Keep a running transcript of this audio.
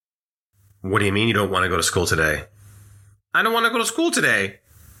What do you mean you don't want to go to school today? I don't want to go to school today.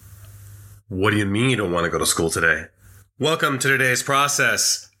 What do you mean you don't want to go to school today? Welcome to today's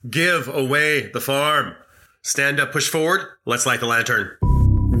process. Give away the farm. Stand up, push forward. Let's light the lantern.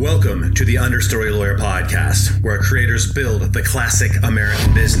 Welcome to the Understory Lawyer Podcast, where creators build the classic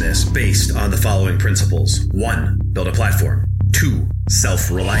American business based on the following principles. 1. Build a platform. 2.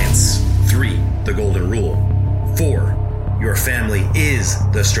 Self-reliance. 3. The golden rule. 4. Your family is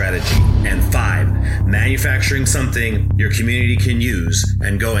the strategy. And 5. Manufacturing something your community can use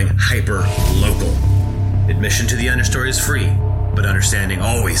and going hyper-local. Admission to the Understory is free, but understanding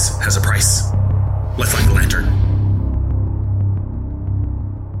always has a price. Let's light the lantern.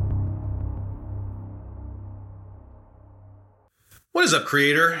 What is up,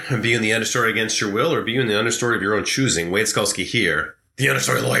 creator? Be you in the understory against your will, or be you in the understory of your own choosing? Wade Skulski here, the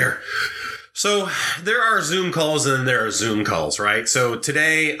understory lawyer. So there are Zoom calls and there are Zoom calls, right? So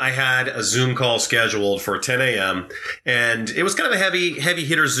today I had a Zoom call scheduled for 10 a.m. and it was kind of a heavy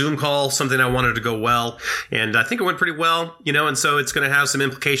hitter Zoom call, something I wanted to go well. And I think it went pretty well, and so it's going to have some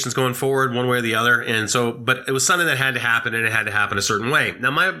implications going forward one way or the other. And so, but it was something that had to happen, and it had to happen a certain way.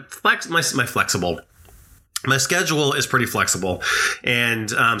 Now my schedule is pretty flexible, and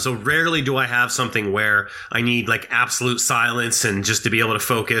so rarely do I have something where I need like absolute silence and just to be able to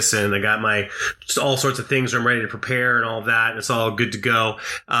focus, and I got my just all sorts of things I'm ready to prepare and all of that, and it's all good to go.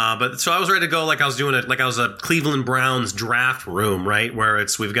 But so I was ready to go like I was doing it, like I was a Cleveland Browns draft room, right? Where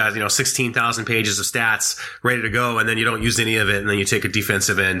we've got, 16,000 pages of stats ready to go, and then you don't use any of it, and then you take a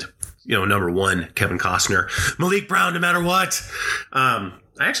defensive end, number 1, Kevin Costner, Malik Brown, no matter what.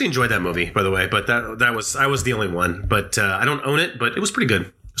 I actually enjoyed that movie, by the way, but I was the only one. But I don't own it, but it was pretty good.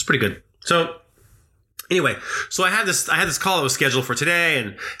 It was pretty good. So anyway, so I had this call that was scheduled for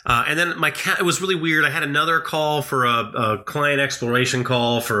today, and then it was really weird. I had another call for a client exploration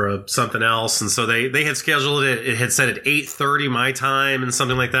call for something else, and so they had scheduled it. It had said at 8:30 my time and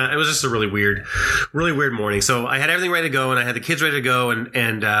something like that. It was just a really weird morning. So I had everything ready to go, and I had the kids ready to go,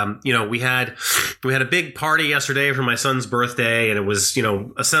 and we had a big party yesterday for my son's birthday, and it was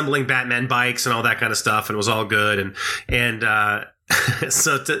assembling Batman bikes and all that kind of stuff, and it was all good, and and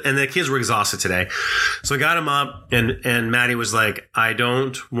the kids were exhausted today. So I got them up, and Maddie was like, I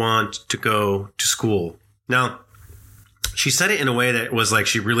don't want to go to school. Now, she said it in a way that was like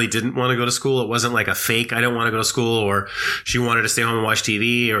she really didn't want to go to school. It wasn't like a fake, I don't want to go to school, or she wanted to stay home and watch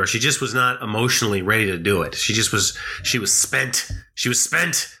TV, or she just was not emotionally ready to do it. She was spent. She was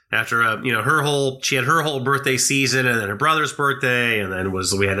spent after she had her whole birthday season, and then her brother's birthday, and then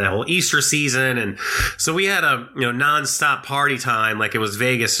we had that whole Easter season, and so we had a nonstop party time like it was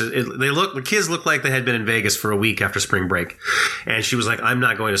Vegas. The kids looked like they had been in Vegas for a week after spring break, and she was like, I'm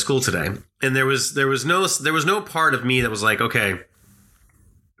not going to school today. And there was no part of me that was like, okay,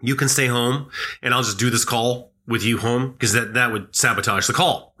 you can stay home and I'll just do this call with you home, because that would sabotage the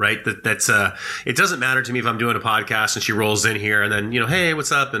call, right? That's it doesn't matter to me if I'm doing a podcast and she rolls in here and then hey,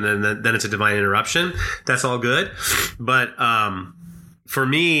 what's up, and then it's a divine interruption. That's all good, but for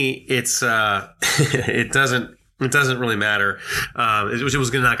me it's it doesn't really matter. It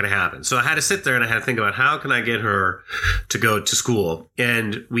was not going to happen. So I had to sit there and I had to think about how can I get her to go to school,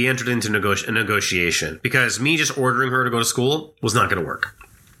 and we entered into a negotiation, because me just ordering her to go to school was not going to work.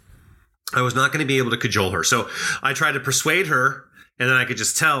 I was not going to be able to cajole her. So I tried to persuade her, and then I could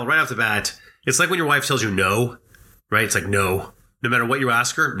just tell right off the bat. It's like when your wife tells you no, right? It's like, no matter what you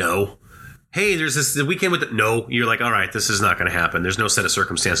ask her, no. Hey, there's the weekend with no. You're like, all right, this is not going to happen. There's no set of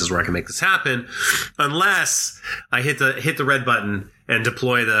circumstances where I can make this happen unless I hit the red button and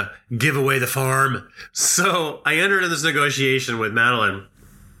deploy the give away the farm. So I entered into this negotiation with Madeline.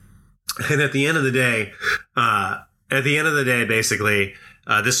 And at the end of the day, basically,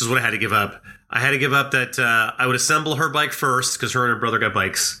 this is what I had to give up. I had to give up that I would assemble her bike first, because her and her brother got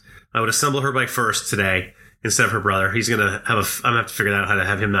bikes. I would assemble her bike first today instead of her brother. He's going to I'm going to have to figure out how to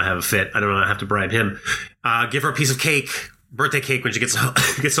have him not have a fit. I don't know. I have to bribe him. Give her a piece of cake, birthday cake, when she gets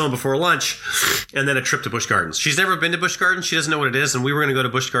home before lunch, and then a trip to Busch Gardens. She's never been to Busch Gardens. She doesn't know what it is, and we were going to go to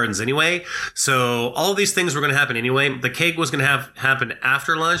Busch Gardens anyway. So all of these things were going to happen anyway. The cake was going to happen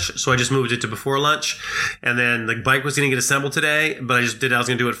after lunch, so I just moved it to before lunch. And then the bike was going to get assembled today, but I was going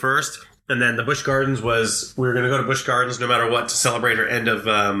to do it first. And then the Busch Gardens we were going to go to Busch Gardens no matter what to celebrate our end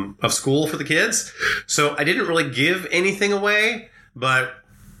of school for the kids. So I didn't really give anything away, but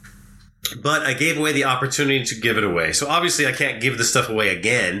I gave away the opportunity to give it away. So obviously I can't give this stuff away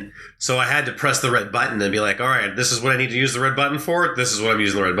again. So I had to press the red button and be like, all right, this is what I need to use the red button for. This is what I'm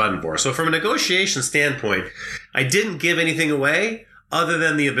using the red button for. So from a negotiation standpoint, I didn't give anything away other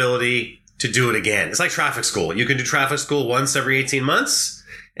than the ability to do it again. It's like traffic school. You can do traffic school once every 18 months.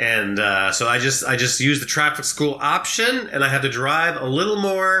 And so I just use the traffic school option, and I have to drive a little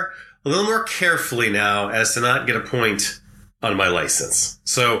more carefully now as to not get a point on my license.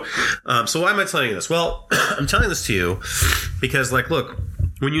 So why am I telling you this? Well, I'm telling this to you because, like, look,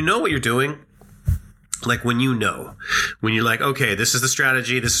 when you know what you're doing, like when you're like, okay, this is the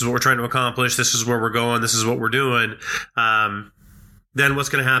strategy, this is what we're trying to accomplish, this is where we're going, this is what we're doing, then what's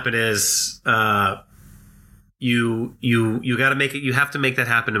going to happen is you got to make it. You have to make that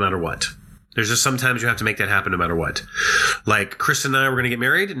happen no matter what. There's just sometimes you have to make that happen no matter what. Like Kristen and I were going to get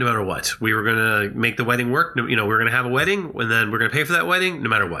married no matter what. We were going to make the wedding work. We're going to have a wedding, and then we're going to pay for that wedding no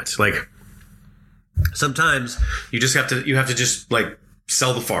matter what. Like sometimes you have to just like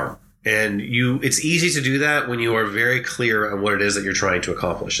sell the farm. And it's easy to do that when you are very clear on what it is that you're trying to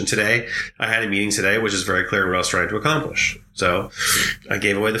accomplish. And today I had a meeting today, which is very clear what I was trying to accomplish. So I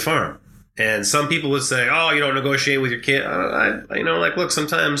gave away the farm. And some people would say, oh, you don't negotiate with your kid. Look,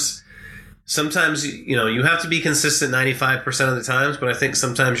 sometimes, you have to be consistent 95% of the times, but I think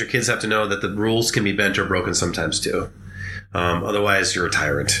sometimes your kids have to know that the rules can be bent or broken sometimes too. Otherwise, you're a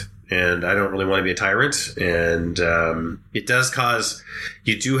tyrant. And I don't really want to be a tyrant. And it does cause,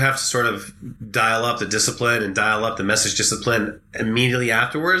 you do have to sort of dial up the discipline and dial up the message discipline immediately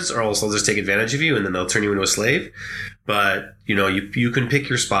afterwards, or else they'll just take advantage of you and then they'll turn you into a slave. But, you can pick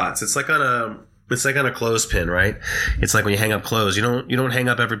your spots. It's like on a clothespin, right? It's like when you hang up clothes. You don't hang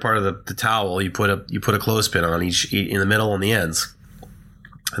up every part of the towel. You put a clothespin on each in the middle and the ends.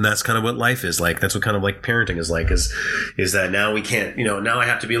 And that's kind of what life is like. That's what kind of like parenting is like, is that now we can't, now I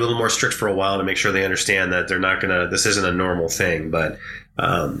have to be a little more strict for a while to make sure they understand that this isn't a normal thing. But,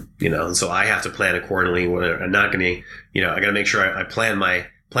 and so I have to plan accordingly. I'm not going to, I got to make sure I plan my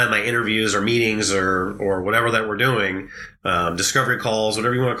interviews or meetings or whatever that we're doing, discovery calls,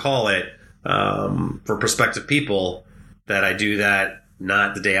 whatever you want to call it, for prospective people, that I do that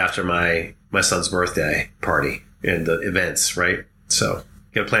not the day after my son's birthday party and the events, right? So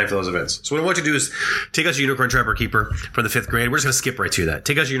got to plan for those events. So what I want you to do is take out your Unicorn Trapper Keeper from the 5th grade. We're just going to skip right to that.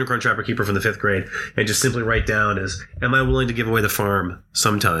 Take out your Unicorn Trapper Keeper from the 5th grade and just simply write down is, am I willing to give away the farm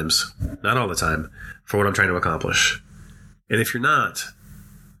sometimes, not all the time, for what I'm trying to accomplish? And if you're not,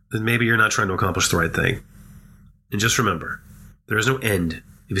 then maybe you're not trying to accomplish the right thing. And just remember, there is no end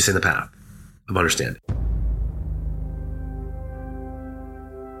if you stay in the path of understanding.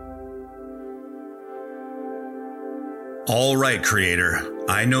 All right, creator.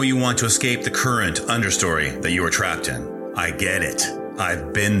 I know you want to escape the current understory that you are trapped in. I get it.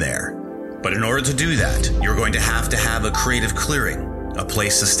 I've been there. But in order to do that, you're going to have a creative clearing, a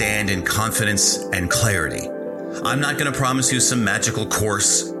place to stand in confidence and clarity. I'm not going to promise you some magical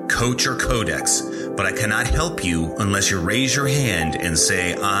course, coach, or codex, but I cannot help you unless you raise your hand and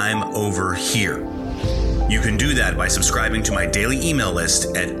say, I'm over here. You can do that by subscribing to my daily email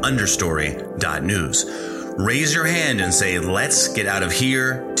list at understory.news. Raise your hand and say, let's get out of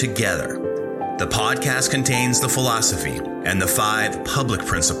here together. The podcast contains the philosophy and the 5 public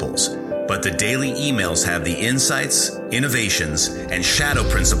principles, but the daily emails have the insights, innovations, and shadow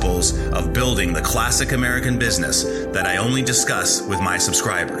principles of building the classic American business that I only discuss with my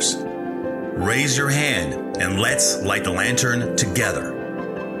subscribers. Raise your hand and let's light the lantern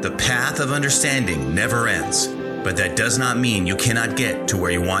together. The path of understanding never ends, but that does not mean you cannot get to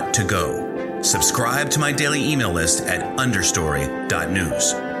where you want to go. Subscribe to my daily email list at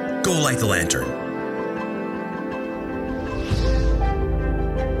understory.news. Go light the lantern.